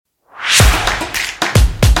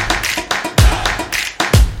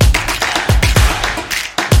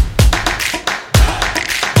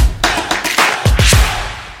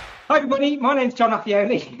my name's John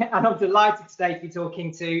Affioli, and I'm delighted today to be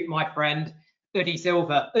talking to my friend, Udhi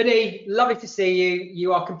Silva. Udhi, lovely to see you.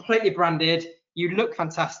 You are completely branded. You look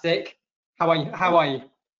fantastic. How are you? How are you?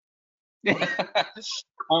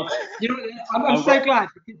 I'm so glad,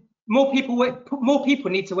 because more people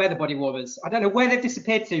need to wear the body warmers. I don't know where they've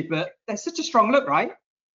disappeared to, but they're such a strong look, right?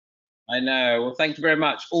 I know. Well, thank you very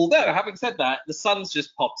much. Although, having said that, the sun's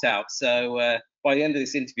just popped out, so by the end of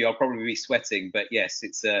this interview, I'll probably be sweating. But yes,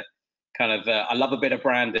 it's a kind of I love a bit of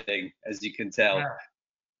branding, as you can tell. Yeah.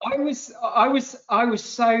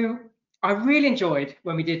 I really enjoyed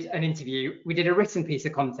when we did an interview. We did a written piece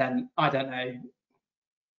of content. I don't know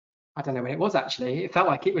when it was actually. It felt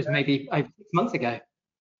like it was maybe over 6 months ago.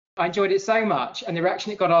 I enjoyed it so much, and the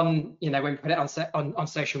reaction it got on, when we put it on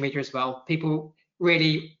social media as well. People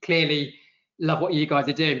really clearly love what you guys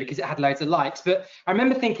are doing because it had loads of likes. But I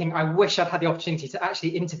remember thinking, I wish I'd had the opportunity to actually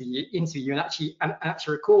interview you and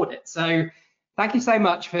actually record it. So thank you so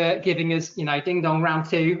much for giving us, ding dong round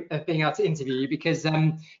 2 of being able to interview you, because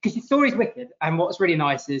your story's wicked, and what's really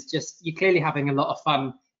nice is just you're clearly having a lot of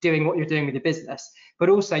fun doing what you're doing with your business, but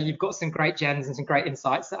also you've got some great gems and some great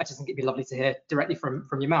insights that I just think it'd be lovely to hear directly from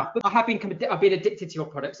your mouth. But I've been addicted to your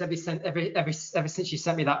products ever since you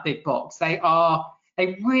sent me that big box. They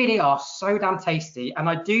really are so damn tasty, and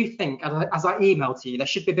I do think, as I emailed to you, there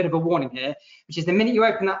should be a bit of a warning here, which is the minute you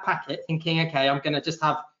open that packet thinking, okay, I'm going to just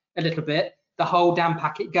have a little bit, the whole damn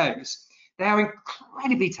packet goes. They are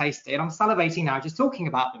incredibly tasty, and I'm salivating now just talking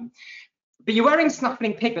about them. But you're wearing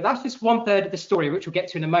Snaffling Pig, but that's just 1/3 of the story, which we'll get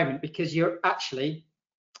to in a moment, because you're actually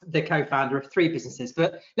the co-founder of 3 businesses.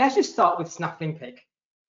 But let's just start with Snaffling Pig.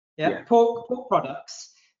 Yeah. Pork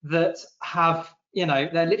products that have, they're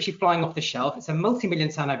literally flying off the shelf. It's a multi-million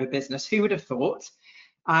turnover business. Who would have thought?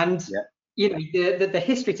 And the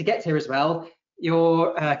history to get here as well.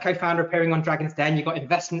 Your co-founder appearing on Dragon's Den. You got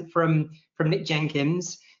investment from Nick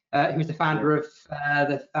Jenkins, who's the founder of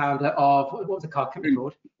what was the card company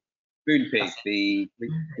called? Moonpig, the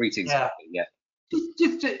greetings. Yeah.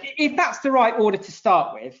 Just if that's the right order to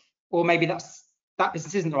start with, or maybe that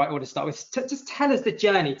business isn't the right order to start with, just tell us the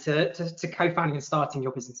journey to co-founding and starting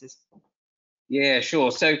your businesses. Yeah,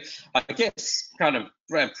 sure. So I guess kind of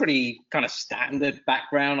a pretty kind of standard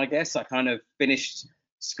background, I guess. I kind of finished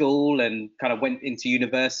school and kind of went into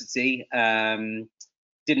university. Didn't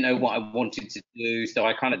know what I wanted to do, so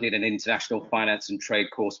I kind of did an international finance and trade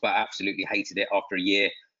course, but absolutely hated it after a year.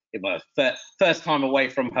 It was first time away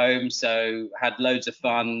from home, so had loads of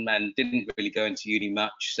fun and didn't really go into uni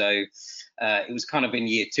much. So it was kind of in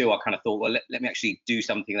year 2, I kind of thought, well, let me actually do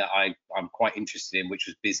something that I'm quite interested in, which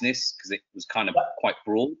was business, because it was kind of quite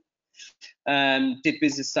broad. Did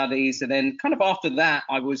business studies, and then kind of after that,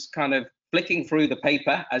 I was kind of flicking through the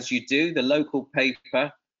paper, as you do, the local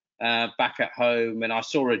paper back at home, and I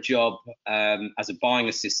saw a job as a buying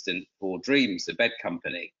assistant for Dreams, the bed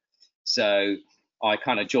company. So I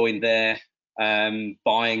kind of joined there,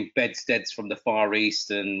 buying bedsteads from the Far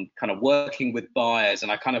East and kind of working with buyers.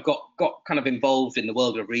 And I kind of got kind of involved in the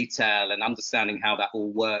world of retail and understanding how that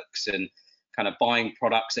all works, and kind of buying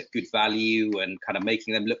products at good value and kind of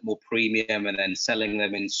making them look more premium and then selling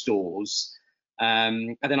them in stores.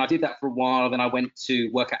 And then I did that for a while. Then I went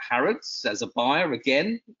to work at Harrods as a buyer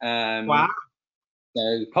again. Wow.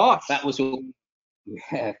 So Posh. That was all.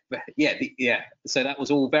 Yeah. So that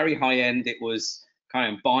was all very high end. It was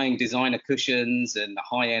kind of buying designer cushions and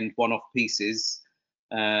high-end one-off pieces,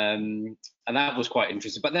 and that was quite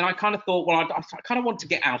interesting. But then I kind of thought, well, I kind of want to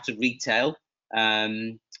get out of retail,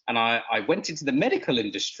 and I went into the medical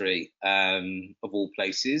industry, of all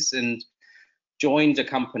places, and joined a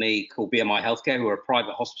company called BMI Healthcare, who are a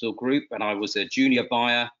private hospital group, and I was a junior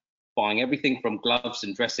buyer, buying everything from gloves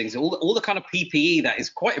and dressings, all the kind of PPE that is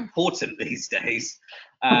quite important these days.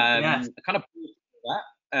 Kind of that.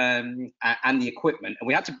 And the equipment, and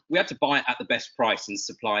we had to buy it at the best price and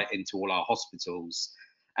supply it into all our hospitals.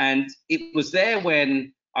 And it was there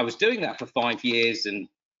when I was doing that for 5 years and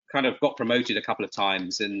kind of got promoted a couple of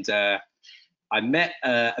times. And I met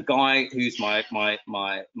a guy who's my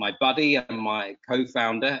buddy and my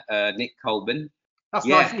co-founder, Nick Colburn. That's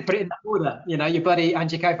nice that you put it in that order, your buddy and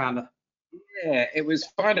your co-founder. Yeah, it was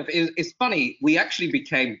kind of, it's funny, we actually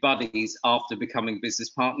became buddies after becoming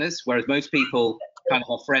business partners, whereas most people kind of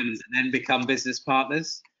are friends and then become business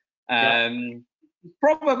partners.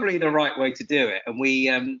 Probably the right way to do it. And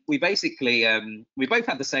we basically, we both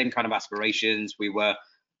had the same kind of aspirations. We were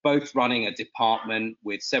both running a department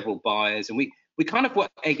with several buyers, and we kind of were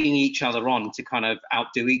egging each other on to kind of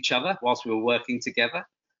outdo each other whilst we were working together.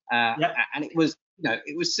 And it was,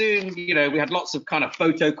 it was soon, we had lots of kind of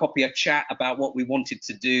photocopier chat about what we wanted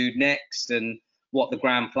to do next. And what the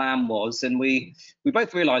grand plan was, and we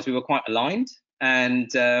both realised we were quite aligned, and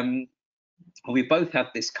we both had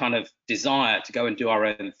this kind of desire to go and do our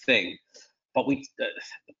own thing. But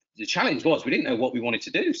the challenge was we didn't know what we wanted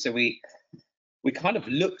to do, so we kind of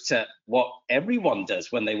looked at what everyone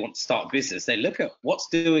does when they want to start a business. They look at what's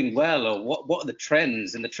doing well, or what are the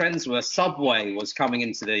trends, and the trends were Subway was coming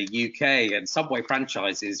into the UK, and Subway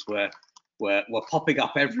franchises were popping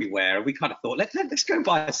up everywhere. We kind of thought, let's go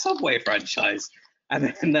buy a Subway franchise.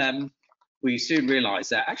 And then we soon realized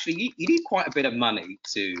that actually you need quite a bit of money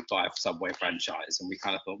to buy a Subway franchise. And we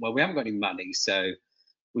kind of thought, well, we haven't got any money. So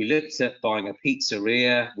we looked at buying a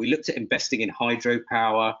pizzeria. We looked at investing in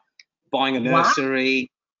hydropower, buying a nursery,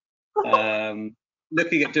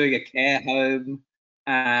 looking at doing a care home.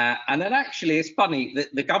 And then actually, it's funny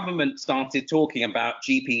that the government started talking about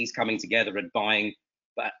GPs coming together and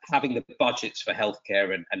having the budgets for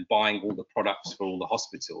healthcare and buying all the products for all the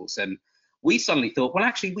hospitals. And we suddenly thought, well,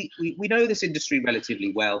 actually, we know this industry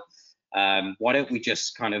relatively well. Why don't we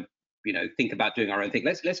just kind of, think about doing our own thing?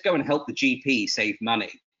 Let's go and help the GP save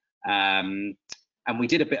money. And we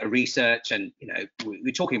did a bit of research, and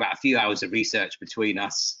we're talking about a few hours of research between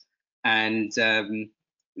us. And it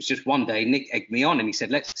was just one day Nick egged me on, and he said,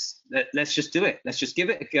 let's just do it. Let's just give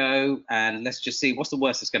it a go, and let's just see what's the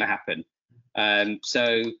worst that's going to happen.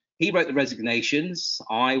 So he wrote the resignations.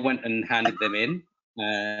 I went and handed them in.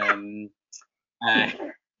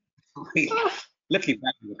 Looking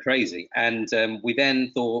back, we were crazy. And we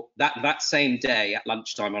then thought that same day at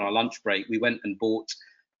lunchtime on our lunch break, we went and bought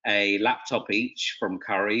a laptop each from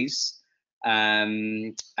Curry's.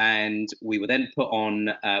 And we were then put on,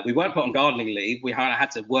 we weren't put on gardening leave. We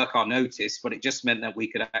had to work our notice, but it just meant that we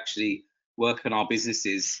could actually work on our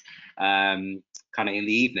businesses kind of in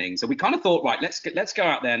the evening. So we kind of thought, right, let's go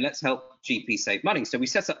out there and let's help GP save money. So we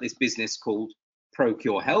set up this business called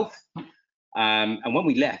Procure Health. And when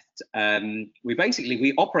we left,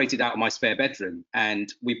 we operated out of my spare bedroom,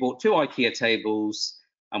 and we bought 2 IKEA tables,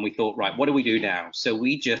 and we thought, right, what do we do now? So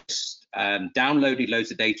we just downloaded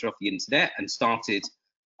loads of data off the internet and started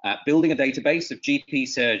building a database of GP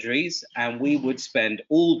surgeries, and we would spend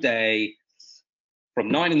all day from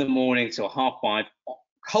 9 in the morning till 5:30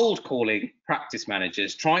 cold calling practice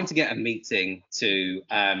managers, trying to get a meeting to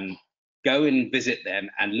go and visit them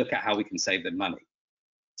and look at how we can save them money.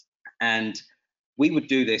 And we would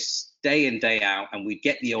do this day in, day out, and we'd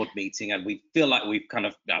get the odd meeting, and we feel like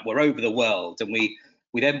we're over the world. And we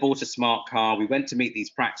then bought a smart car. We went to meet these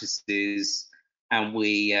practices, and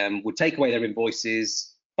we would take away their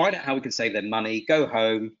invoices, find out how we could save them money, go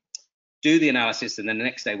home, do the analysis, and then the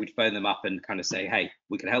next day we'd phone them up and kind of say, hey,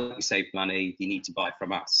 we can help you save money. You need to buy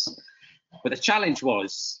from us. But the challenge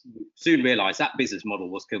was, soon realized that business model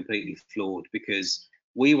was completely flawed, because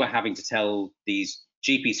we were having to tell these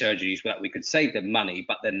GP surgeries that we could save them money,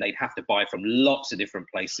 but then they'd have to buy from lots of different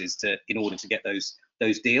places in order to get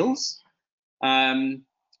those deals.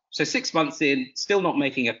 So 6 months in, still not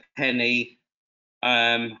making a penny.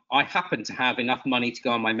 I happened to have enough money to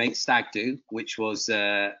go on my mate's stag do, which was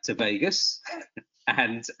to Vegas.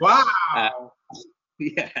 And wow,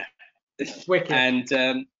 yeah, wicked.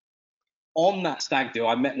 And on that stag do,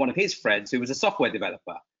 I met one of his friends who was a software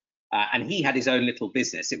developer, and he had his own little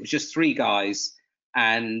business. It was just 3 guys,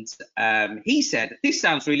 and he said, this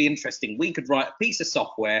sounds really interesting. We could write a piece of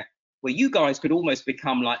software where you guys could almost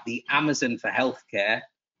become like the Amazon for healthcare,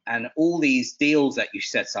 and all these deals that you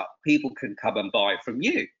set up, people can come and buy from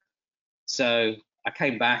you. So I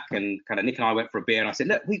came back, and kind of Nick and I went for a beer, and I said,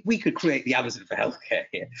 look, we could create the Amazon for healthcare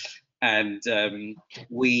here. And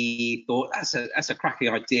we thought that's a cracking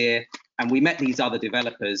idea. And we met these other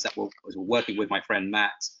developers that were working with my friend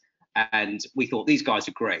Matt. And we thought, these guys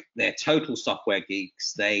are great. They're total software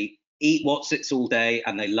geeks. They eat Wotsits all day,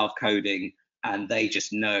 and they love coding. And they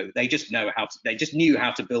just knew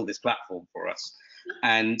how to build this platform for us.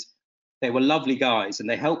 And they were lovely guys, and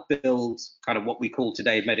they helped build kind of what we call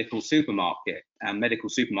today Medical Supermarket. And Medical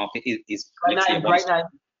Supermarket is great name.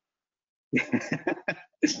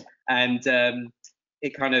 And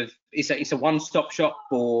it's a one-stop shop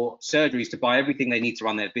for surgeries to buy everything they need to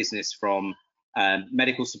run their business, from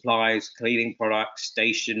medical supplies, cleaning products,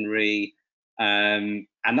 stationery. And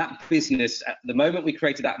that business, at the moment we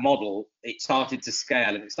created that model, it started to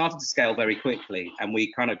scale, and it started to scale very quickly. And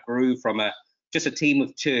we kind of grew from just a team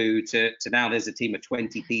of 2 to now there's a team of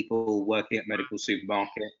 20 people working at Medical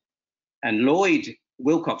Supermarket. And Lloyd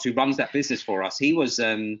Wilcox, who runs that business for us, he was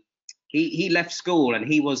he left school, and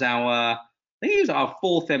he was our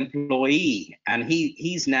 4th employee, and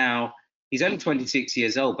he's only 26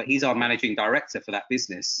 years old, but he's our managing director for that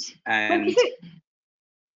business. And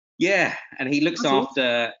yeah, and he looks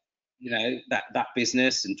after that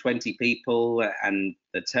business and 20 people, and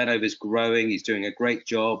the turnover's growing. He's doing a great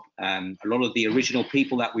job. A lot of the original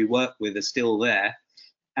people that we work with are still there.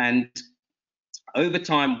 And over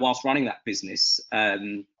time, whilst running that business,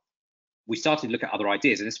 we started to look at other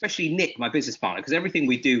ideas, and especially Nick, my business partner, because everything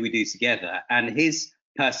we do together. And his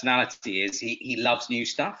personality is he loves new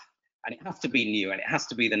stuff, and it has to be new, and it has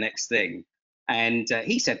to be the next thing. And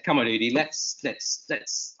he said, "Come on, Udhi, let's.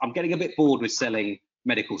 I'm getting a bit bored with selling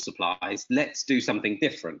medical supplies. Let's do something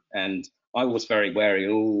different." And I was very wary.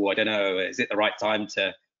 Oh, I don't know, is it the right time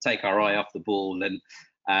to take our eye off the ball? And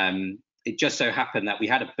it just so happened that we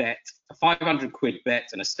had a bet, a 500 quid bet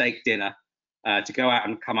and a steak dinner to go out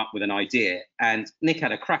and come up with an idea. And Nick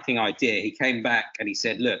had a cracking idea. He came back and he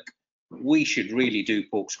said, "Look, we should really do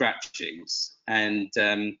pork scratchings." And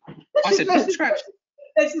I said, "Pork scratchings?"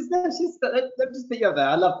 Let's just be there.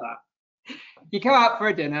 I love that. You go out for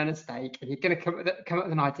a dinner and a steak, and you're going to come up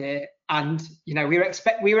with an idea. And I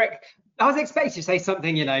was expecting to say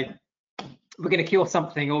something, we're going to cure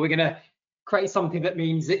something, or we're going to create something that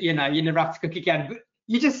means that you never have to cook again. But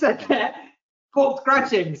you just said that pork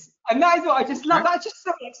scratchings, and that is what I just love. That's just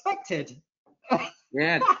so unexpected.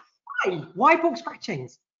 Yeah. Why pork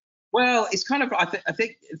scratchings? Well, it's kind of, I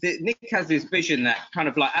think that Nick has this vision that kind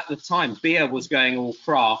of like at the time beer was going all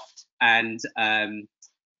craft, and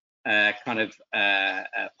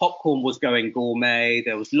popcorn was going gourmet.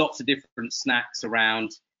 There was lots of different snacks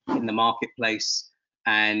around in the marketplace,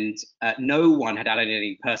 and no one had added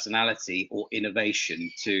any personality or innovation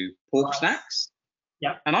to pork snacks.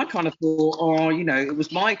 Yeah. And I kind of thought, it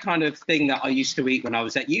was my kind of thing that I used to eat when I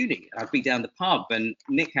was at uni. I'd be down the pub, and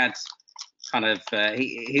Nick had kind of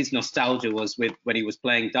his nostalgia was with when he was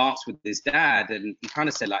playing darts with his dad, and he kind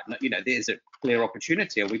of said, like, there's a clear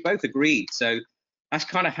opportunity, and we both agreed. So that's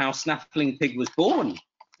kind of how Snaffling Pig was born.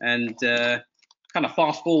 And kind of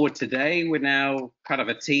fast forward today, we're now kind of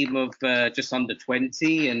a team of just under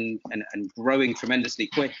 20 and growing tremendously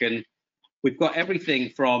quick. And we've got everything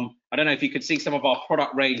from, I don't know if you could see some of our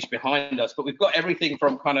product range behind us, but we've got everything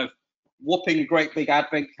from kind of whopping great big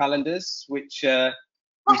advent calendars, which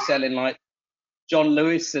we sell in like John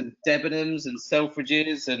Lewis and Debenhams and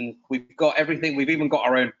Selfridges, and we've got everything. We've even got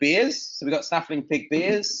our own beers. So we've got Snaffling Pig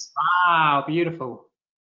beers. Wow, beautiful.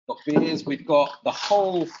 We've got beers. We've got the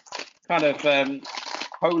whole kind of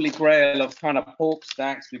holy grail of kind of pork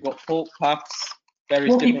snacks. We've got pork puffs,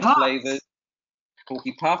 various different flavors.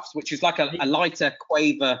 Porky puffs, which is like a lighter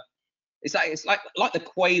quaver. It's like the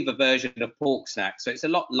quaver version of pork snacks. So it's a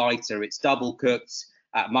lot lighter. It's double cooked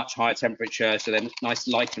at much higher temperature, so they're nice,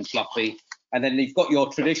 light and fluffy. And then you've got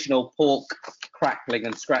your traditional pork crackling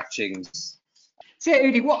and scratchings. So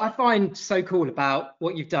Udhi, what I find so cool about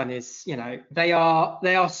what you've done is, they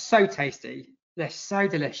are so tasty. They're so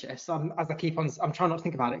delicious. I'm trying not to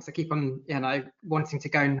think about it, because I keep on, wanting to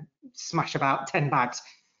go and smash about 10 bags.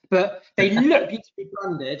 But they look beautifully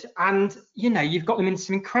branded, and you've got them in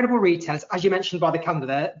some incredible retailers, as you mentioned by the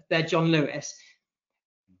calendar. They're John Lewis.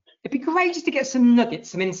 It'd be great just to get some nuggets,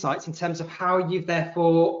 some insights in terms of how you've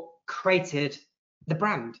therefore created the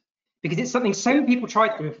brand, because it's something so many people try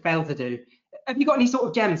to do and fail to do. Have you got any sort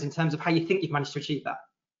of gems in terms of how you think you've managed to achieve that?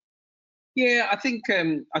 Yeah, I think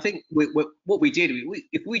what we did,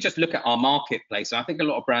 if we just look at our marketplace, I think a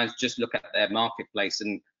lot of brands just look at their marketplace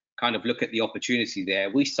and kind of look at the opportunity there.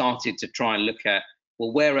 We started to try and look at,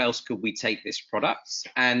 well, where else could we take this product?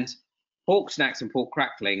 And pork snacks and pork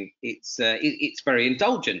crackling, it's very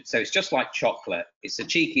indulgent. So it's just like chocolate. It's a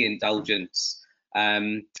cheeky indulgence.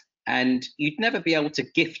 And you'd never be able to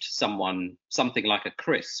gift someone something like a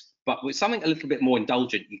crisp, but with something a little bit more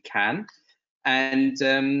indulgent, you can. And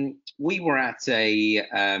we were at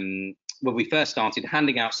when we first started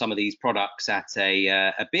handing out some of these products at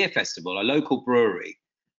a beer festival, a local brewery.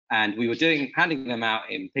 And we were handing them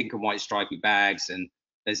out in pink and white stripy bags. And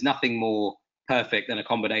there's nothing more perfect than a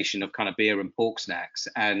combination of kind of beer and pork snacks.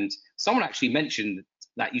 And someone actually mentioned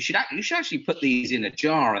that you should actually put these in a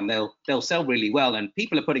jar, and they'll sell really well. And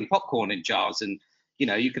people are putting popcorn in jars, and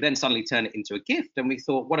you could then suddenly turn it into a gift. And we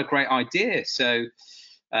thought, what a great idea. So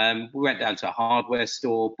we went down to a hardware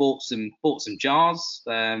store, bought some jars,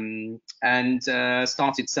 and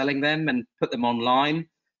started selling them and put them online.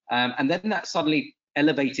 And then that suddenly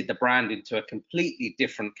elevated the brand into a completely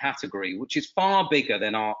different category, which is far bigger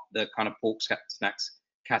than the kind of pork snacks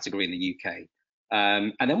category in the UK.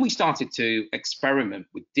 And then we started to experiment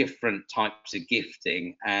with different types of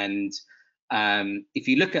gifting. And if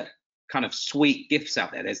you look at kind of sweet gifts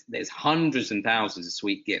out there, there's hundreds and thousands of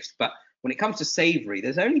sweet gifts. But when it comes to savory,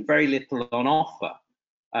 there's only very little on offer.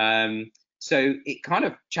 So it kind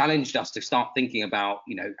of challenged us to start thinking about,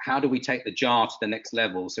 how do we take the jar to the next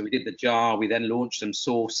level? So we did the jar, we then launched some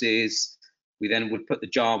sauces, we then would put the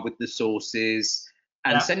jar with the sauces,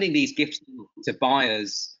 and Yeah. sending these gifts to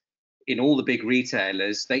buyers in all the big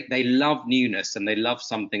retailers. They love newness, and they love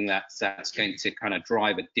something that's going to kind of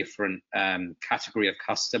drive a different category of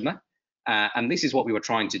customer. And this is what we were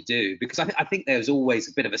trying to do, because I think there's always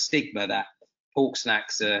a bit of a stigma that pork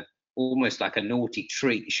snacks are almost like a naughty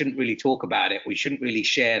treat. You shouldn't really talk about it. We shouldn't really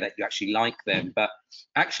share that you actually like them. But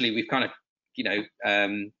actually, we've kind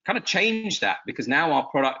of changed that, because now our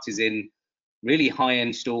product is in really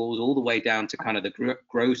high-end stores, all the way down to kind of the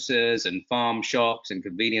grocers and farm shops and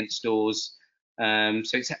convenience stores. So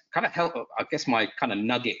it's kind of helped. I guess my kind of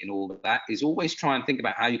nugget in all of that is always try and think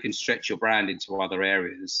about how you can stretch your brand into other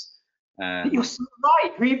areas. You're so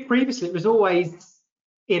right. Previously, it was always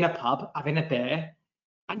in a pub having a beer,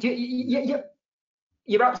 and you're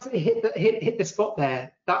absolutely hit the spot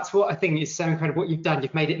there. That's what I think is so incredible. What you've done,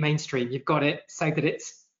 you've made it mainstream. You've got it so that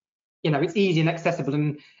it's it's easy and accessible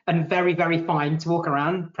and very, very fine to walk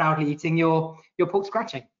around proudly eating your pork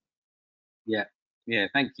scratching. Yeah,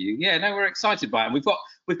 thank you. Yeah, no, we're excited by it. We've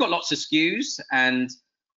got lots of SKUs, and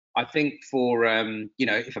I think for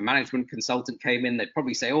if a management consultant came in, they'd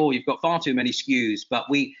probably say, "Oh, you've got far too many SKUs." But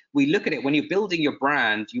we look at it, when you're building your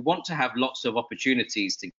brand, you want to have lots of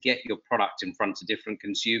opportunities to get your product in front of different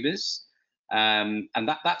consumers, and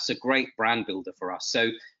that's a great brand builder for us. So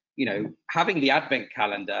having the advent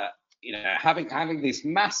calendar, having this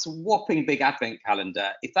mass whopping big advent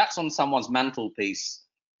calendar, if that's on someone's mantelpiece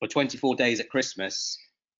for 24 days at Christmas,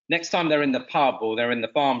 next time they're in the pub or they're in the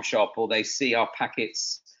farm shop or they see our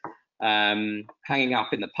packets hanging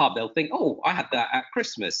up in the pub, they'll think, "Oh, I had that at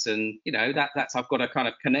Christmas," and that's I've got a kind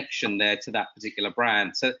of connection there to that particular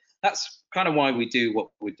brand. So that's kind of why we do what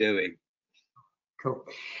we're doing. Cool.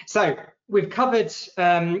 So we've covered.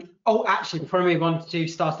 Actually, before we move on to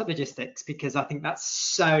startup logistics, because I think that's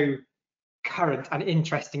so current and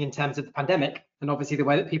interesting in terms of the pandemic, and obviously the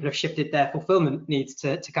way that people have shifted their fulfillment needs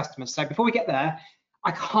to customers. So before we get there,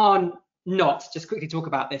 I can't not just quickly talk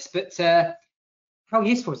about this, but how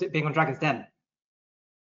useful is it being on Dragon's Den?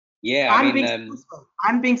 Yeah,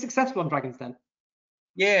 and being successful on Dragon's Den.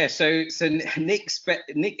 Yeah, so Nick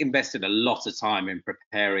invested a lot of time in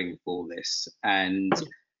preparing for this, and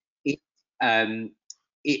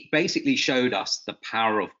it basically showed us the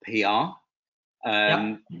power of PR.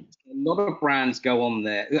 A lot of brands go on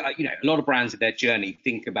there, a lot of brands in their journey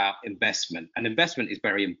think about investment, and investment is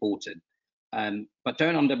very important. But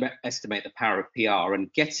don't underestimate the power of PR, and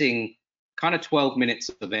getting kind of 12 minutes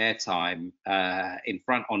of airtime in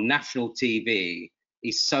front on national TV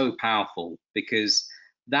is so powerful, because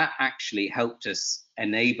that actually helped us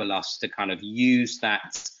enable us to kind of use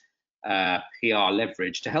that PR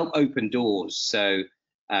leverage to help open doors. So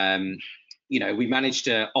we managed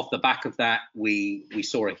to, off the back of that, we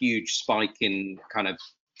saw a huge spike in kind of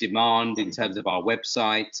demand in terms of our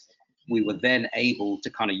website. We were then able to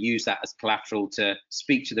kind of use that as collateral to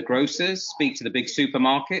speak to the grocers, speak to the big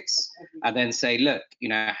supermarkets, and then say, "Look,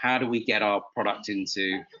 how do we get our product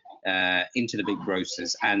into the big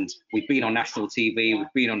grocers?" And we've been on national TV,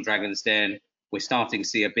 we've been on Dragon's Den. We're starting to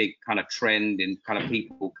see a big kind of trend in kind of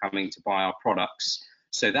people coming to buy our products.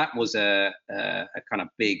 So that was a kind of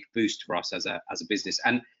big boost for us as a business.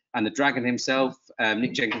 And the Dragon himself,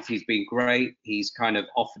 Nick Jenkins, he's been great. He's kind of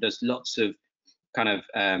offered us lots of kind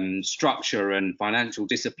of structure and financial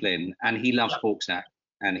discipline, and he loves pork snack,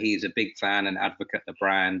 and he's a big fan and advocate of the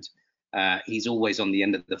brand. He's always on the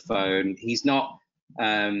end of the phone. He's not,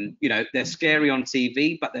 they're scary on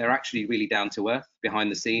TV, but they're actually really down to earth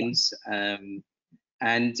behind the scenes.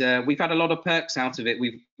 And we've had a lot of perks out of it.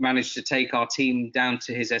 We've managed to take our team down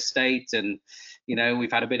to his estate, and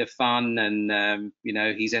we've had a bit of fun, and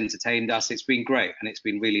he's entertained us. It's been great, and it's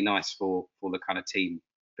been really nice for the kind of team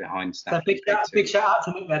behind Snaffling. So big shout out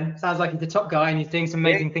to Nick then. Sounds like he's the top guy and he's doing some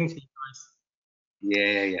amazing things for you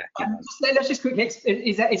guys. Yeah. Let's just quickly,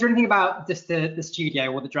 is there anything about just the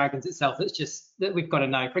studio or the Dragons itself that we've got to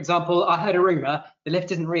know? For example, I heard a rumor the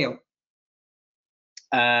lift isn't real.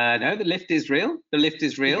 No, the lift is real. The lift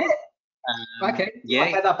is real. Okay. Yeah.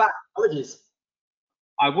 I heard that back. Apologies.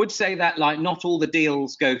 I would say that not all the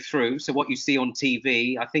deals go through. So what you see on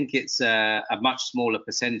TV, I think it's a much smaller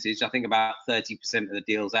percentage. I think about 30% of the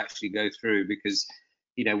deals actually go through, because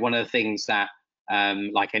one of the things that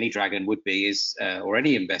like any Dragon would be is, or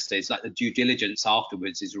any investor, is like the due diligence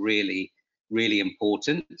afterwards is really, really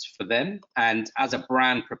important for them. And as a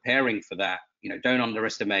brand preparing for that, don't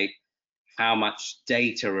underestimate how much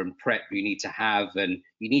data and prep you need to have, and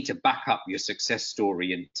you need to back up your success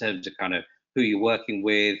story in terms of kind of who you're working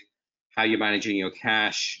with, how you're managing your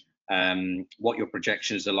cash, what your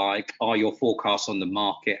projections are like, are your forecasts on the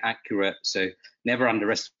market accurate? So never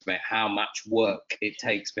underestimate how much work it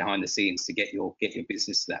takes behind the scenes to get your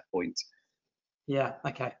business to that point. Yeah.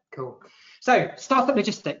 Okay. Cool. So startup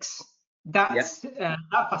logistics. Yeah.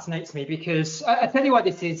 That fascinates me because I tell you why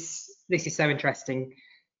this is so interesting.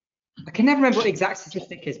 I can never remember what the exact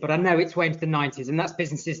statistic is, but I know it's way into the 90s, and that's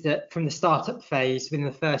businesses that from the startup phase within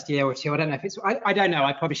the first year or two, I don't know if it's, I don't know,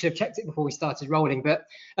 I probably should have checked it before we started rolling, but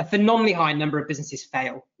a phenomenally high number of businesses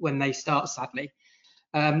fail when they start, sadly.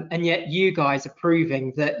 And yet you guys are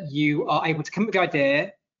proving that you are able to come up with the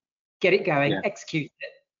idea, get it going, execute it,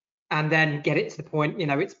 and then get it to the point,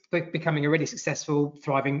 it's becoming a really successful,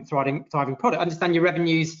 thriving product. I understand your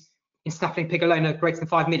revenues in Snaffling Pig alone are greater than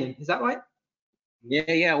 5 million. Is that right?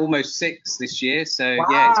 Yeah, almost 6 this year. So wow,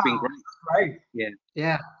 yeah, it's been great.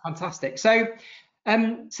 Yeah, fantastic. So,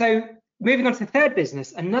 so moving on to the third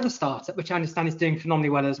business, another startup, which I understand is doing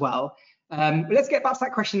phenomenally well as well. But let's get back to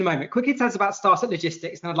that question in a moment. Quickly tell us about startup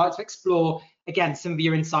logistics, and I'd like to explore again some of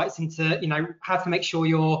your insights into how to make sure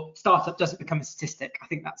your startup doesn't become a statistic. I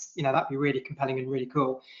think that's that'd be really compelling and really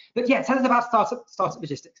cool. But yeah, tell us about startup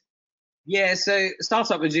logistics. Yeah, so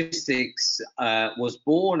Startup Logistics was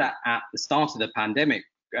born at the start of the pandemic,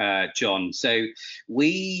 John. So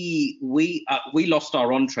we lost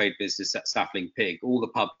our on-trade business at Snaffling Pig. All the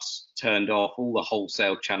pubs turned off, all the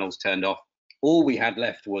wholesale channels turned off. All we had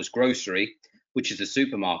left was grocery, which is the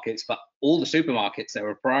supermarkets. But all the supermarkets, they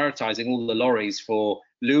were prioritizing all the lorries for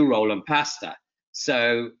loo roll and pasta.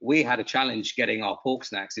 So we had a challenge getting our pork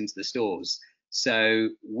snacks into the stores. So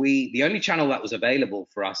the only channel that was available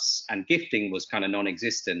for us, and gifting was kind of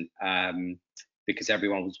non-existent because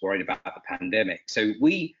everyone was worried about the pandemic. So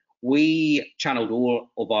we channeled all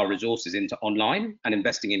of our resources into online and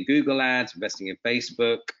investing in Google ads, investing in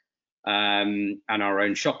Facebook, and our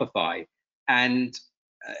own Shopify. And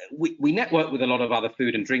we network with a lot of other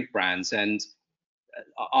food and drink brands, and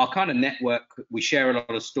our kind of network, we share a lot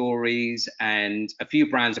of stories, and a few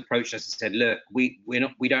brands approached us and said, look, we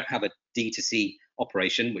don't have a D2C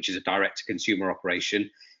operation, which is a direct to consumer operation.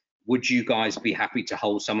 Would you guys be happy to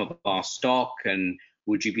hold some of our stock, and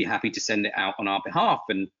would you be happy to send it out on our behalf?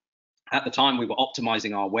 And at the time we were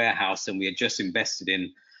optimizing our warehouse, and we had just invested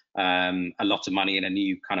in a lot of money in a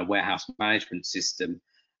new kind of warehouse management system.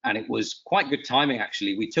 And it was quite good timing,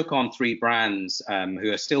 actually. We took on 3 brands who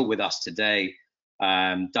are still with us today.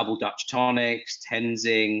 Double Dutch Tonics,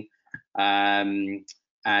 Tenzing, and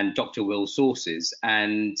Dr. Will Sauces,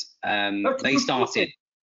 and they started.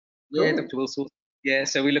 Yeah, Dr. Will Sauces. Yeah,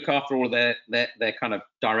 so we look after all of their kind of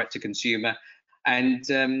direct to consumer, and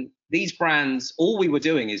these brands, all we were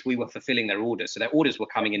doing is we were fulfilling their orders. So their orders were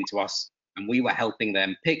coming into us, and we were helping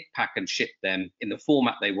them pick, pack, and ship them in the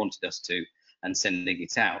format they wanted us to, and sending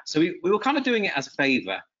it out. So we were kind of doing it as a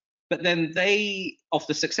favor. But then off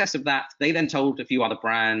the success of that, they then told a few other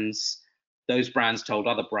brands, those brands told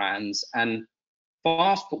other brands, and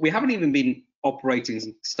we haven't even been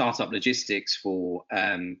operating Startup Logistics for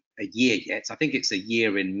a year yet. I think it's a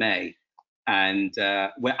year in May, and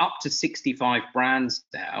we're up to 65 brands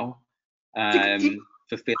now,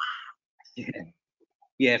 fulfilling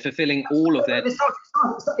all of their. It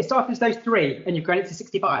started as those 3, and you've grown it to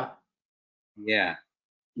 65. Yeah.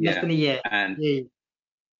 Less than a year. And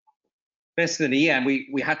less than a year, and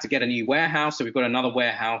we had to get a new warehouse, so we've got another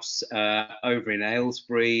warehouse over in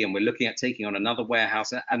Aylesbury, and we're looking at taking on another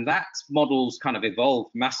warehouse, and that model's kind of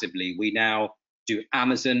evolved massively. We now do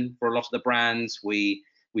Amazon for a lot of the brands. We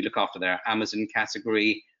look after their Amazon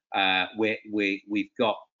category. We're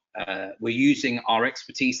using our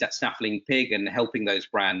expertise at Snaffling Pig and helping those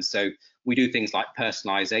brands. So we do things like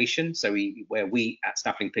personalization. So where we at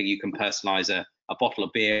Snaffling Pig, you can personalize a bottle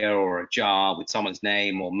of beer or a jar with someone's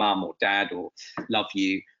name, or mum or dad or love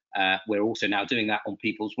you. We're also now doing that on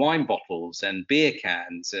people's wine bottles and beer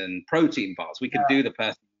cans and protein bars. We can do the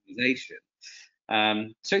personalization.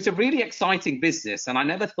 So it's a really exciting business, and I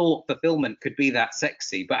never thought fulfillment could be that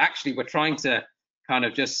sexy, but actually we're trying to kind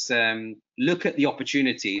of just look at the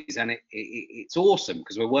opportunities, and it's awesome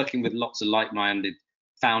because we're working with lots of like-minded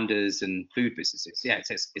founders and food businesses. Yeah,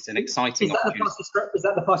 it's an exciting opportunity. Is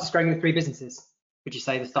that the fastest growing of the 3 businesses? Would you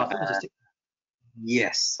say the startup logistics?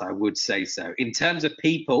 Yes, I would say so. In terms of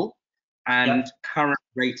people and current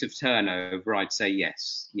rate of turnover, I'd say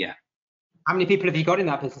yes. Yeah. How many people have you got in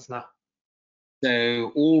that business now?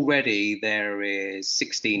 So already there is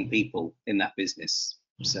 16 people in that business.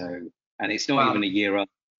 So, and it's not even a year old.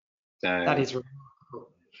 So that is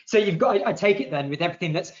remarkable. So you've got, I take it then, with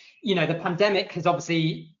everything that's, the pandemic has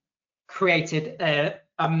obviously created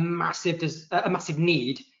a massive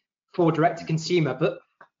need for direct to consumer, but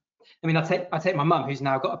I mean, I take my mum, who's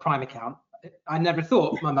now got a Prime account. I never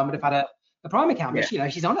thought my mum would have had a Prime account, Yeah.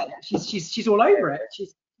 but she's on it. She's all over it.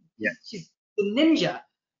 Yeah. She's the ninja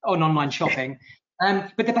on online shopping.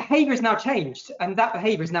 But the behaviour has now changed, and that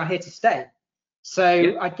behaviour is now here to stay.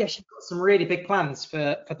 So I guess you've got some really big plans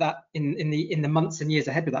for that in the months and years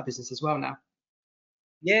ahead with that business as well now.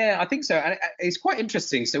 Yeah, I think so. And it's quite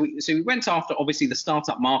interesting. So we went after obviously the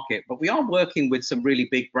startup market, but we are working with some really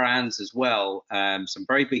big brands as well, some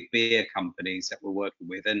very big beer companies that we're working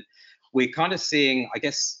with. And we're kind of seeing, I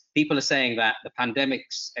guess people are saying that the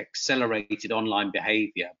pandemic's accelerated online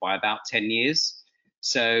behavior by about 10 years.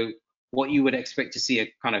 So what you would expect to see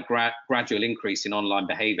a kind of gradual increase in online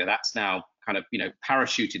behavior, that's now kind of,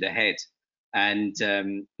 parachuted ahead. And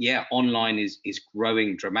online is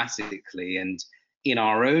growing dramatically. And in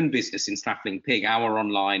our own business in Snaffling Pig, our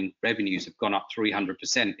online revenues have gone up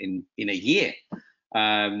 300% in a year.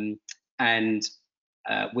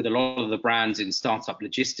 With a lot of the brands in startup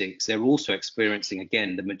logistics, they're also experiencing,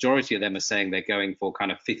 again, the majority of them are saying they're going for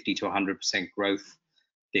kind of 50 to 100% growth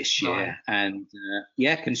this year. Right.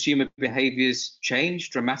 And consumer behaviors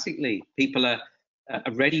change dramatically. People are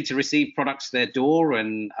ready to receive products to their door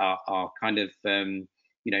and are kind of,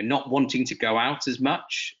 not wanting to go out as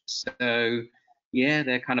much. So, yeah,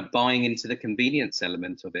 they're kind of buying into the convenience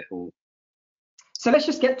element of it all. So let's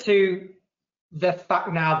just get to the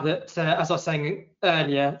fact now that, as I was saying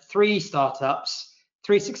earlier, 3 startups,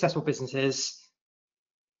 3 successful businesses,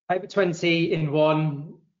 over 20 in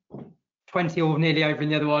one, 20 or nearly over in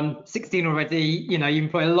the other one, 16 already. You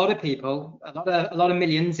employ a lot of people, a lot of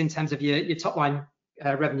millions in terms of your top line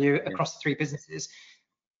revenue across the 3 businesses.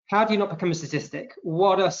 How do you not become a statistic?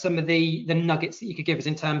 What are some of the nuggets that you could give us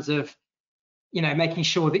in terms of making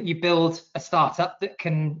sure that you build a startup that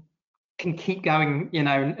can keep going,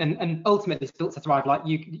 and ultimately it's built to thrive like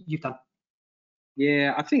you've done?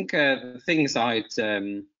 Yeah, I think the things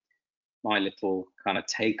my little kind of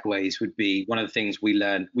takeaways would be, one of the things we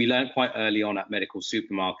learned quite early on at Medical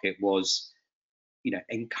Supermarket was,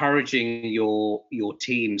 encouraging your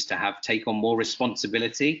teams to take on more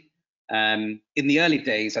responsibility. In the early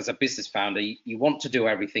days as a business founder, you want to do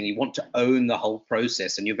everything, you want to own the whole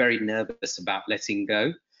process, and you're very nervous about letting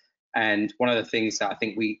go. And one of the things that I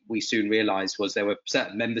think we soon realized was there were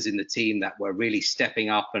certain members in the team that were really stepping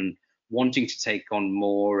up and wanting to take on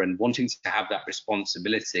more and wanting to have that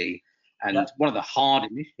responsibility. And one of the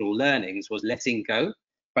hard initial learnings was letting go.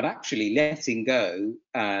 But actually letting go,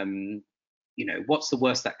 what's the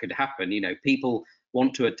worst that could happen? People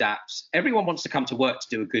want to adapt. Everyone wants to come to work to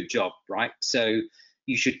do a good job, right? So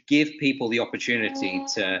you should give people the opportunity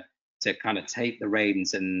to kind of take the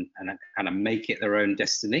reins and kind of make it their own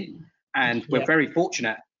destiny. And we're very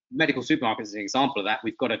fortunate. Medical Supermarket is an example of that.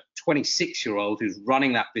 We've got a 26-year-old who's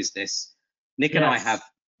running that business. Nick and I have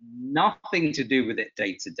nothing to do with it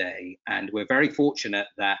day to day, and we're very fortunate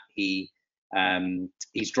that he's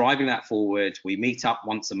driving that forward. We meet up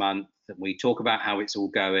once a month and we talk about how it's all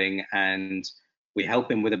going, and we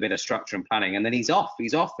help him with a bit of structure and planning, and then he's off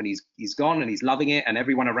and he's gone and he's loving it, and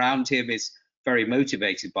everyone around him is very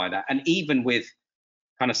motivated by that. And even with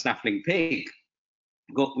kind of Snaffling Pig,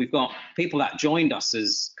 we've got people that joined us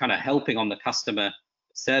as kind of helping on the customer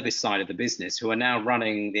service side of the business, who are now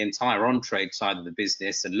running the entire on-trade side of the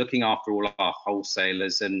business and looking after all of our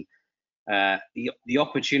wholesalers. And the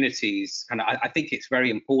opportunities, kind of, I think it's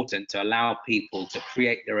very important to allow people to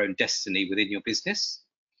create their own destiny within your business.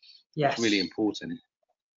 It's really important.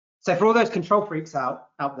 So for all those control freaks out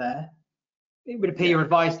there, it would appear your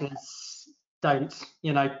advice is don't,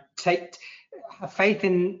 have faith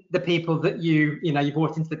in the people that you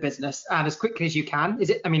brought into the business, and as quickly as you can. Is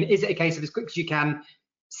it a case of as quick as you can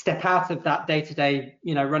step out of that day-to-day,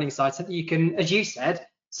 running side, so that you can, as you said,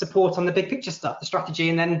 support on the big picture stuff, the strategy,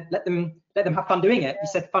 and then let them have fun doing it? You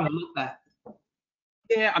said fun a lot there.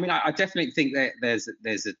 Yeah, I definitely think that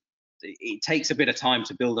it takes a bit of time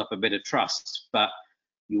to build up a bit of trust, but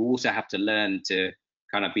you also have to learn to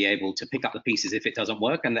kind of be able to pick up the pieces if it doesn't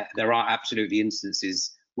work. And there are absolutely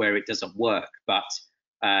instances where it doesn't work, but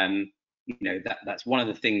that's one of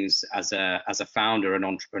the things as a founder and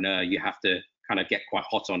entrepreneur you have to kind of get quite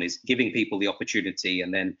hot on, is giving people the opportunity,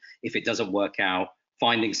 and then if it doesn't work out,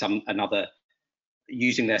 finding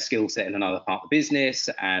using their skill set in another part of the business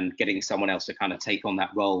and getting someone else to kind of take on that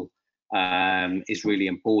role is really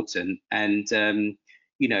important. And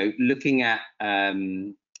looking at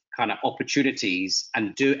kind of opportunities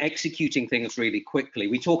and executing things really quickly.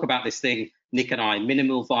 We talk about this thing, Nick and I,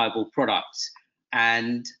 minimal viable products,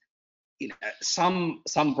 and some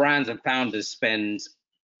brands and founders spend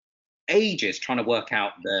ages trying to work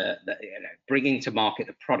out the bringing to market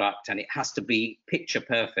the product, and it has to be picture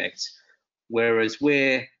perfect. Whereas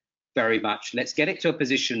we're very much, let's get it to a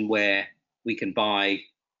position where we can buy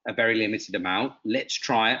a very limited amount. Let's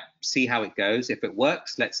try it, see how it goes. If it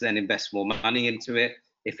works, let's then invest more money into it.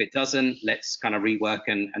 If it doesn't, let's kind of rework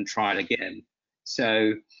and try it again.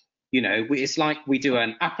 So, you know, it's like we do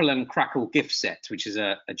an apple and crackle gift set, which is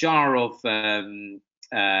a jar of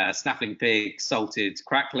Snaffling pig, salted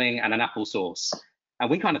crackling, and an apple sauce. And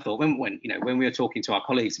we kind of thought when we were talking to our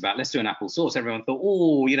colleagues about let's do an apple sauce, everyone thought,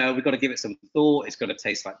 oh, you know, we've got to give it some thought. It's got to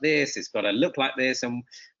taste like this. It's got to look like this. And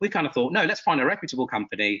we kind of thought, no, let's find a reputable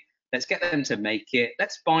company. Let's get them to make it.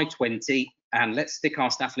 Let's buy 20 and let's stick our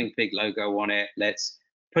Snaffling pig logo on it. Let's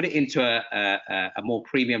put it into a more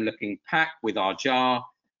premium looking pack with our jar.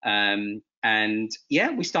 And yeah,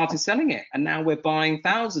 we started selling it, and now we're buying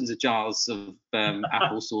thousands of jars of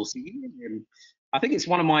applesauce a year. And I think it's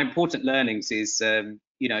one of my important learnings is,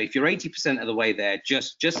 you know, if you're 80% of the way there,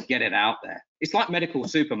 just get it out there. It's like medical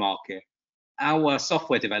supermarket. Our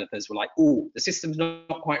software developers were like, oh, the system's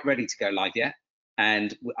not quite ready to go live yet.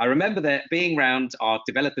 And I remember that being around our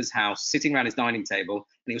developer's house, sitting around his dining table, and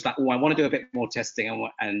he was like, oh, I want to do a bit more testing,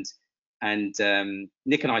 and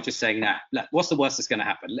Nick and I just saying, nah, what's the worst that's going to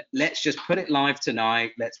happen? Let's just put it live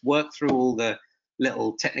tonight. Let's work through all the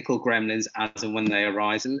little technical gremlins as and when they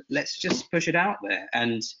arise, and let's just push it out there.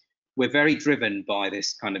 And we're very driven by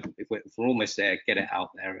this kind of, if we're almost there, get it out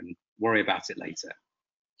there and worry about it later.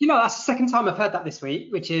 You know, that's the second time I've heard that this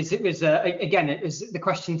week, which is, it was the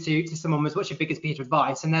question to someone was, what's your biggest piece of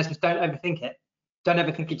advice? And theirs was, don't overthink it. Don't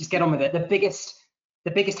overthink it, just get on with it. The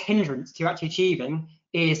biggest hindrance to actually achieving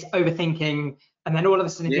is overthinking, and then all of a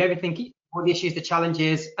sudden, if you overthink all the issues, the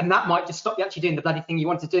challenges, and that might just stop you actually doing the bloody thing you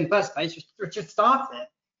wanted to do in the first place, just start it.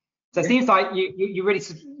 So it seems like you really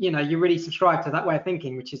subscribe to that way of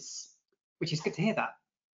thinking, which is good to hear that.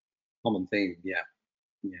 Common theme, yeah.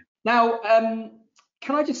 Now,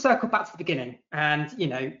 can I just circle back to the beginning? And you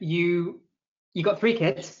know, you got 3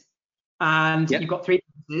 kids, and you've got 3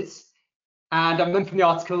 businesses, and I remember from the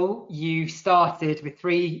article you started with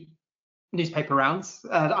 3 newspaper rounds.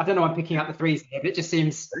 I don't know why I'm picking out the 3s here, but it just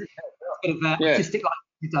seems sort of artistic like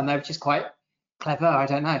you've done there, which is quite clever. I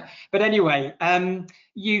don't know, but anyway,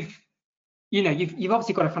 you've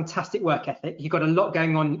obviously got a fantastic work ethic. You've got a lot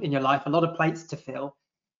going on in your life, a lot of plates to fill.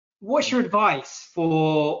 What's your advice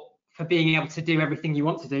for being able to do everything you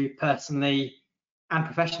want to do personally and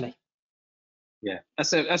professionally? Yeah,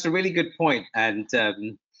 that's a really good point, and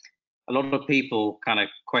a lot of people kind of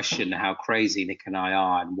question how crazy Nick and I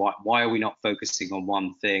are, and why are we not focusing on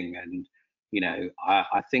one thing? And you know,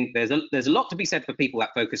 I think there's a lot to be said for people that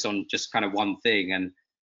focus on just kind of one thing. And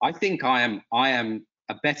I think I am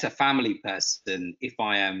a better family person if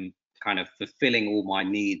I am kind of fulfilling all my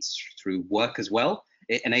needs through work as well.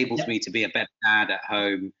 It enables me to be a better dad at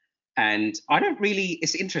home. And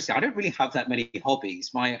it's interesting, I don't really have that many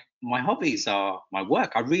hobbies. My hobbies are my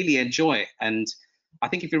work. I really enjoy it. And I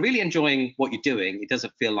think if you're really enjoying what you're doing, it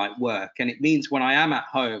doesn't feel like work. And it means when I am at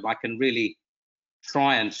home, I can really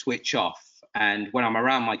try and switch off. And when I'm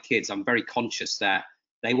around my kids, I'm very conscious that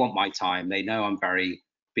they want my time. They know I'm very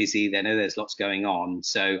busy. They know there's lots going on.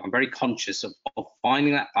 So I'm very conscious of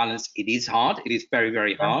finding that balance. It is hard. It is very,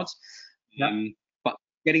 very hard. But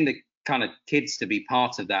getting the kind of kids to be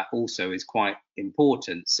part of that also is quite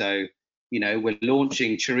important. So, you know, we're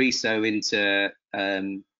launching chorizo into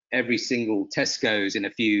every single Tesco's in a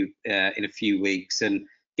few weeks, and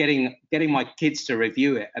getting my kids to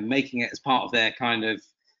review it and making it as part of their kind of,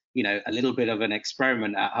 you know, a little bit of an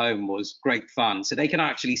experiment at home was great fun. So they can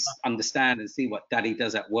actually understand and see what daddy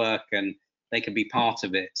does at work, and they can be part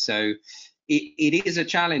of it. So it is a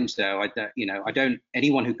challenge, though.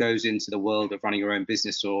 Anyone who goes into the world of running your own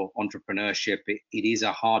business or entrepreneurship, it is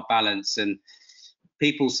a hard balance. And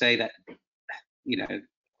people say that, you know,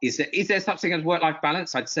 is there such thing as work-life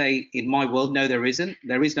balance? I'd say in my world, no, there isn't.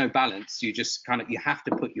 There is no balance. You just you have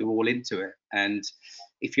to put your all into it. And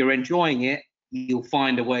if you're enjoying it, you'll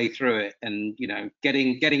find a way through it. And, you know,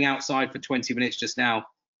 getting outside for 20 minutes just now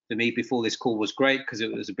for me before this call was great, because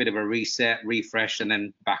it was a bit of a reset, refresh, and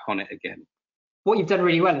then back on it again. What you've done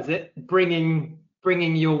really well is bringing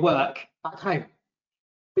your work back home,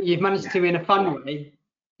 but you've managed to, in a fun way,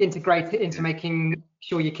 integrate it into making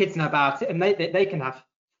sure your kids know about it, and they can have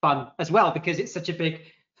fun as well, because it's such a big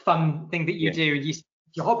fun thing that you do, and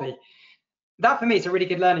your hobby. That for me is a really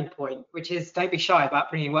good learning point, which is don't be shy about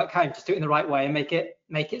bringing work home. Just do it in the right way and make it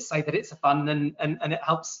so that it's a fun and it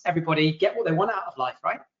helps everybody get what they want out of life,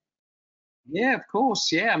 right? Yeah, of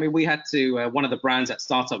course. Yeah, I mean, we had to, one of the brands at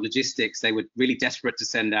Startup Logistics, they were really desperate to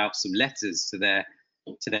send out some letters to their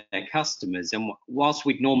to their customers. And whilst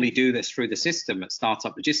we'd normally do this through the system at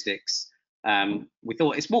Startup Logistics, we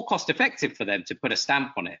thought it's more cost effective for them to put a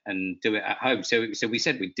stamp on it and do it at home. So we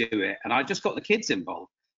said we'd do it, and I just got the kids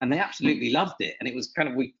involved, and they absolutely loved it. And it was kind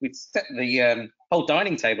of, we'd set the whole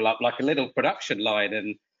dining table up like a little production line,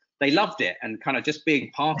 and they loved it. And kind of just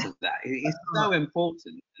being part of that is so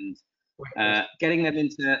important. And getting them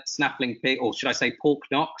into Snaffling Pig, or should I say Pork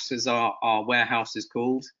Knocks, as our warehouse is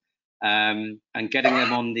called, and getting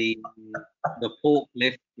them on the pork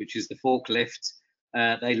lift, which is the forklift.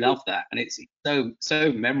 They love that, and it's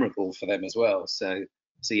so memorable for them as well. So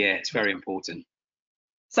yeah, it's very important.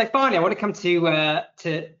 So finally, I want to come to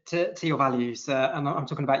your values, and I'm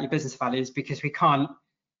talking about your business values, because we can't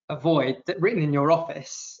avoid that written in your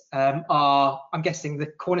office are, I'm guessing, the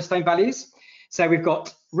cornerstone values. So we've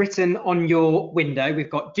got written on your window, we've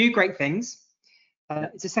got do great things.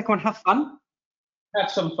 It's the second one, have fun. Have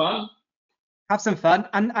some fun. Have some fun,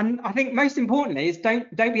 and I think most importantly is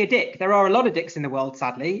don't be a dick. There are a lot of dicks in the world,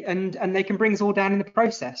 sadly, and they can bring us all down in the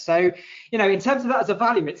process. So, you know, in terms of that as a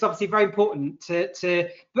value, it's obviously very important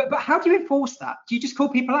but how do you enforce that? Do you just call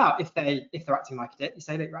people out if they're acting like a dick? You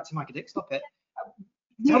say that you're acting like a dick, stop it.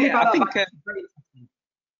 Tell me about that.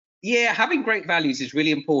 Yeah, having great values is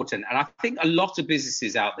really important, and I think a lot of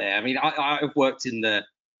businesses out there. I mean, I've worked in the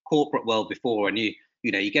corporate world before, and you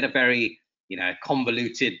get a very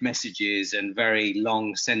convoluted messages and very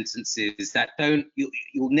long sentences that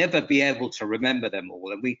you'll never be able to remember them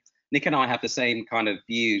all. And Nick and I have the same kind of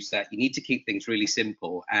views that you need to keep things really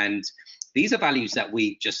simple. And these are values that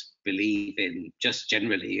we just believe in, just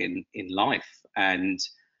generally in life. And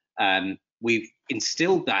we've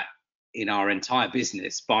instilled that in our entire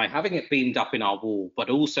business by having it beamed up in our wall, but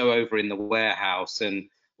also over in the warehouse, and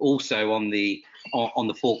also on the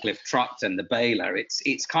forklift trucks and the baler.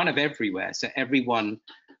 It's kind of everywhere, so everyone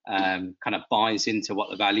kind of buys into what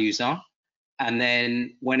the values are. And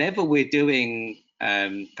then whenever we're doing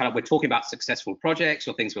we're talking about successful projects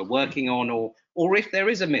or things we're working on, or if there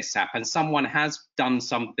is a mishap and someone has done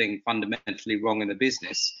something fundamentally wrong in the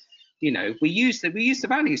business, we use the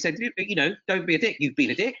value. Said, don't be a dick. You've been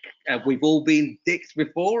a dick. We've all been dicks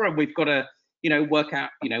before, and we've got to work out,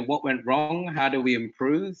 what went wrong, how do we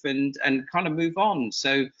improve, and kind of move on.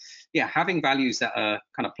 So yeah, having values that are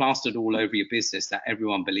kind of plastered all over your business that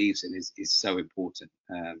everyone believes in is so important.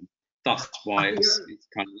 That's why it's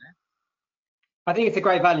kind of there. I think it's a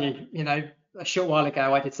great value. A short while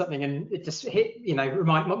ago I did something and it just hit,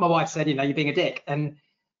 my wife said, you're being a dick, and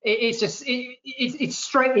it's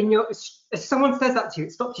straight in your, if someone says that to you,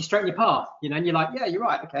 it stops you straight in your path, and you're like, yeah, you're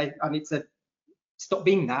right, okay, I need to stop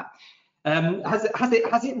being that. Has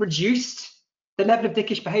it reduced the level of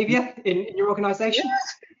dickish behaviour in your organisation?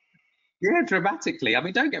 Yeah, dramatically. I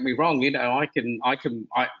mean, don't get me wrong.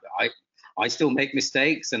 I still make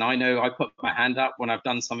mistakes, and I know I put my hand up when I've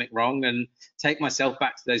done something wrong, and take myself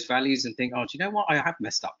back to those values and think, oh, do you know what? I have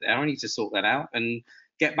messed up there. I need to sort that out and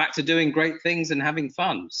get back to doing great things and having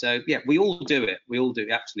fun. So yeah, we all do it. We all do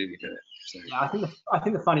absolutely do it. So. Yeah, I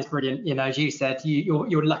think the fun is brilliant. As you said,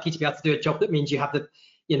 you're lucky to be able to do a job that means you have the.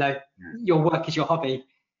 Your work is your hobby,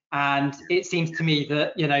 and it seems to me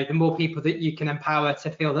that the more people that you can empower to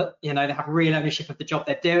feel that they have real ownership of the job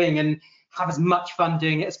they're doing and have as much fun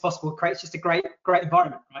doing it as possible creates just a great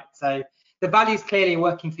environment, right? So the values clearly are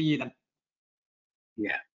working for you then.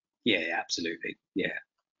 Yeah, absolutely. Yeah.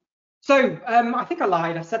 So I think I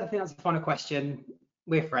lied. I said I think that's the final question.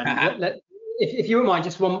 We're friends. If you wouldn't mind,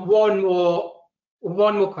 just one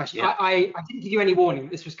more question. Yeah. I didn't give you any warning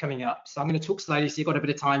that this was coming up, so I'm going to talk slowly so you've got a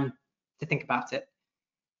bit of time to think about it.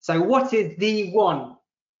 So what is the one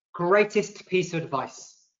greatest piece of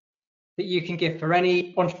advice that you can give for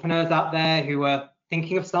any entrepreneurs out there who are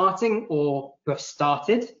thinking of starting or who have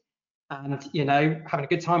started and having a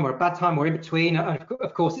good time or a bad time or in between?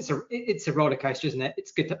 Of course, it's a roller coaster, isn't it?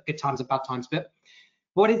 It's good times and bad times. But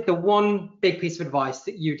what is the one big piece of advice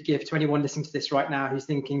that you'd give to anyone listening to this right now who's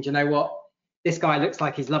thinking, do you know what? This guy looks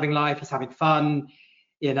like he's loving life, he's having fun,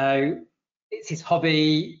 it's his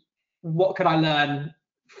hobby. What could I learn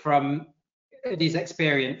from these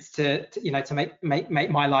experience to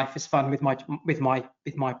make my life as fun with my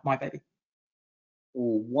baby?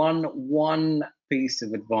 One piece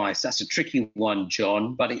of advice. That's a tricky one,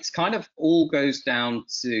 John, but it's kind of all goes down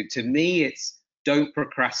to me, it's don't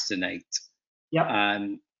procrastinate. Yeah.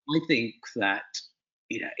 I think that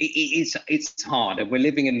it's hard, and we're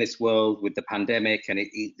living in this world with the pandemic, and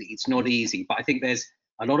it's not easy. But I think there's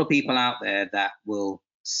a lot of people out there that will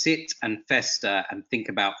sit and fester and think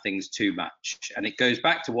about things too much. And it goes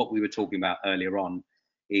back to what we were talking about earlier on,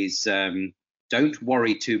 is don't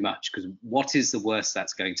worry too much, because what is the worst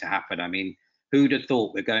that's going to happen? I mean, who'd have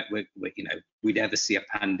thought we'd ever see a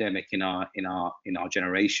pandemic in our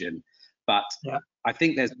generation? But Yeah. I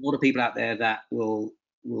think there's a lot of people out there that will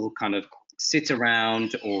kind of sit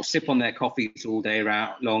around or sip on their coffees all day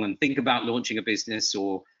long and think about launching a business,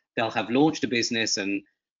 or they'll have launched a business and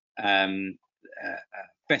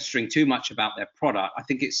festering too much about their product. I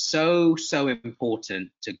think it's so important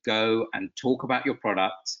to go and talk about your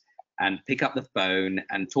product and pick up the phone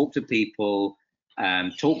and talk to people,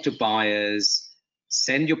 talk to buyers,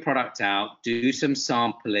 send your product out, do some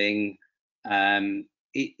sampling.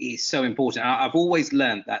 It is so important. I've always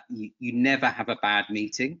learned that you never have a bad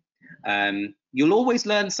meeting. You'll always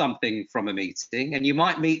learn something from a meeting, and you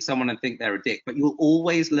might meet someone and think they're a dick, but you'll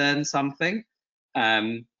always learn something.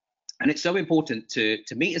 And it's so important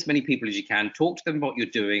to meet as many people as you can, talk to them about what you're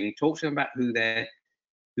doing, talk to them about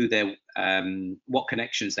what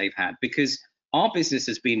connections they've had, because our business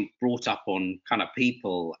has been brought up on kind of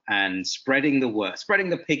people and spreading the word, spreading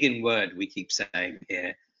the Piggin word, we keep saying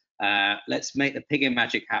here. Let's make the Piggin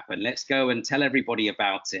magic happen. Let's go and tell everybody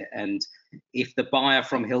about it. And if the buyer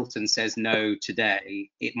from Hilton says no today,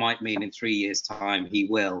 it might mean in 3 years' time he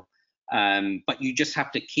will. But you just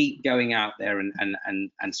have to keep going out there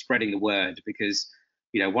and spreading the word, because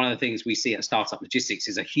one of the things we see at Startup Logistics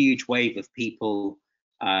is a huge wave of people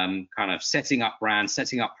kind of setting up brands,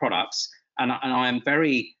 setting up products, and I am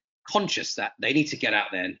very conscious that they need to get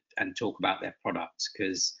out there and talk about their products,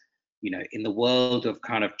 because in the world of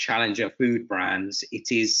kind of challenger food brands,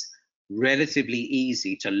 it is relatively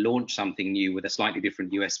easy to launch something new with a slightly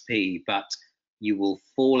different USP, but you will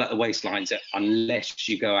fall at the waistlines unless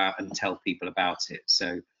you go out and tell people about it.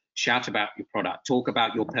 So shout about your product, talk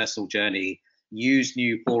about your personal journey, use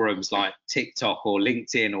new forums like TikTok or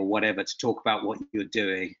LinkedIn or whatever to talk about what you're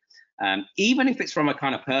doing, even if it's from a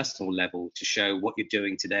kind of personal level, to show what you're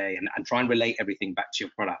doing today and try and relate everything back to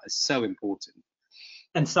your product. It's so important.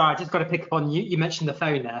 And sorry, I just got to pick up on you. You mentioned the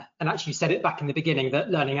phone there, and actually you said it back in the beginning that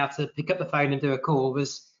learning how to pick up the phone and do a call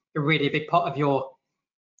was a really big part of your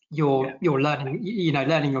learning,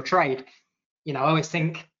 learning your trade. I always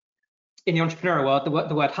think in the entrepreneurial world,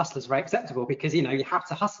 the word hustle is very acceptable, because you have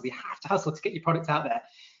to hustle. You have to hustle to get your product out there.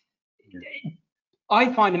 Yeah.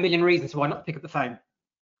 I find a million reasons why not to pick up the phone.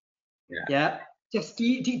 Yeah. Just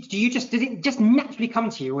does it just naturally come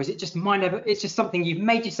to you, or is it just it's just something you've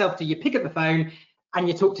made yourself do? You pick up the phone and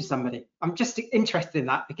you talk to somebody. I'm just interested in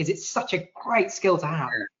that because it's such a great skill to have.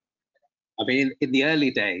 I mean, in the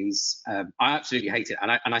early days, I absolutely hate it,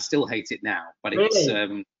 and I still hate it now. But really? It's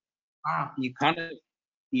wow. you kind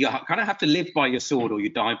of have to live by your sword, or you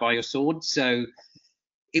die by your sword. So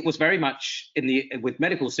it was very much with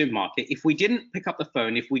Medical Supermarket. If we didn't pick up the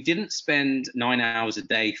phone, if we didn't spend 9 hours a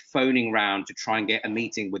day phoning around to try and get a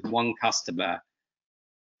meeting with one customer,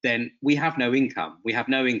 then we have no income. We have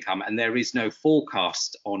no income, and there is no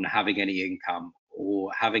forecast on having any income,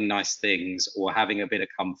 or having nice things, or having a bit of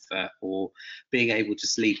comfort, or being able to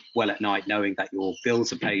sleep well at night knowing that your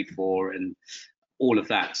bills are paid for, and all of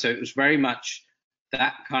that. So it was very much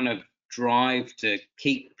that kind of drive to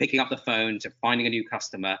keep picking up the phone, to finding a new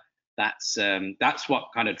customer. That's what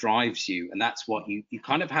kind of drives you, and that's what you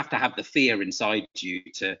kind of have to have the fear inside you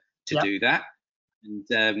to do that.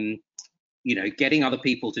 And getting other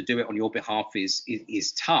people to do it on your behalf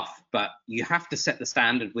is tough, but you have to set the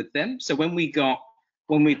standard with them. So when we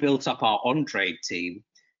built up our on-trade team,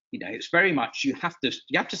 it's very much you have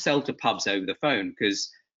to sell to pubs over the phone, because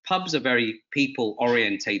pubs are very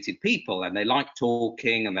people-orientated people, and they like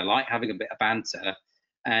talking and they like having a bit of banter.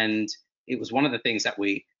 And it was one of the things that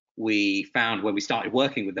we found when we started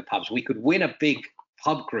working with the pubs. We could win a big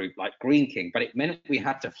pub group like Green King, but it meant we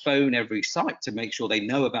had to phone every site to make sure they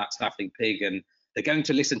know about Snaffling Pig and they're going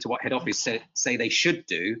to listen to what head office say they should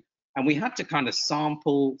do. And we had to kind of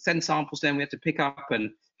send samples to them. We had to pick up and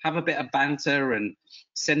have a bit of banter and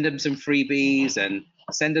send them some freebies and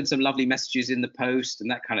send them some lovely messages in the post and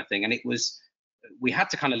that kind of thing. And we had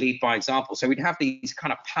to kind of lead by example. So we'd have these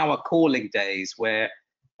kind of power calling days where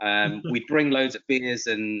we'd bring loads of beers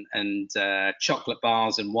and chocolate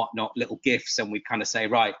bars and whatnot, little gifts, and we'd kind of say,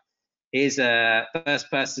 right, here's a first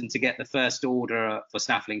person to get the first order for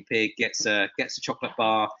Snaffling Pig gets a chocolate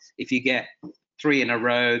bar. If you get 3 in a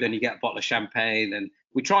row, then you get a bottle of champagne. And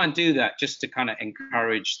we try and do that just to kind of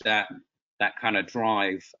encourage that kind of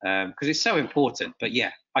drive, because it's so important. But yeah,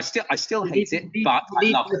 I still hate it, but I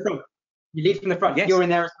love it. You lead from the front. Yes. You're in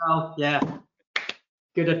there as well. Yeah.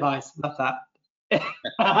 Good advice. Love that.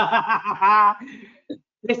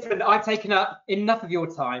 Listen, I've taken up enough of your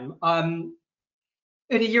time.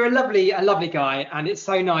 Udhi, you're a lovely guy, and it's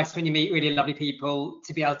so nice when you meet really lovely people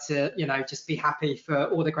to be able to, just be happy for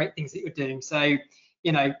all the great things that you're doing. So,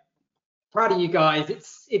 Proud of you guys.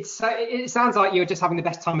 It sounds like you're just having the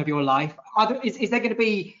best time of your life. Is there going to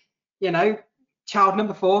be, child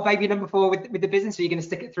number 4, baby number 4 with the business? Or are you going to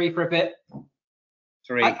stick at 3 for a bit?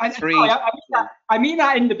 Three. I mean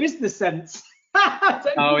that in the business sense.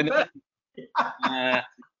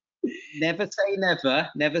 Never say never.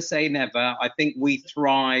 Never say never. I think we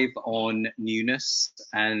thrive on newness,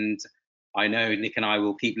 and I know Nick and I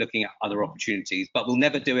will keep looking at other opportunities, but we'll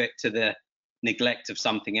never do it to the neglect of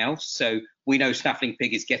something else. So we know Snaffling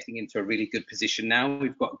Pig is getting into a really good position now.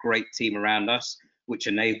 We've got a great team around us, which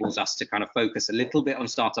enables us to kind of focus a little bit on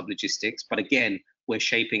startup logistics. But again, we're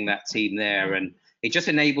shaping that team there, and it just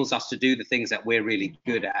enables us to do the things that we're really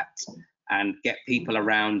good at and get people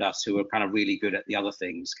around us who are kind of really good at the other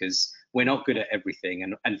things, because we're not good at everything,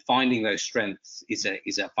 and finding those strengths is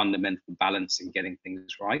a fundamental balance in getting things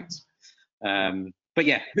right. But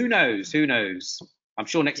yeah, who knows? I'm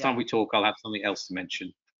sure next time we talk, I'll have something else to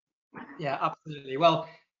mention. Yeah, absolutely. Well,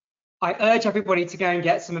 I urge everybody to go and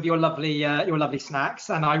get some of your lovely snacks,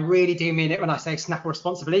 and I really do mean it when I say snack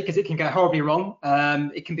responsibly, because it can go horribly wrong.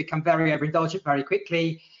 It can become very overindulgent very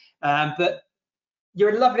quickly. But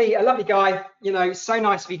you're a lovely guy. So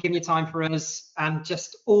nice of you giving your time for us, and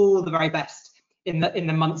just all the very best in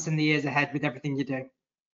the months and the years ahead with everything you do.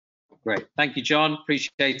 Great, thank you, John.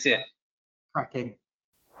 Appreciate it. Cracking.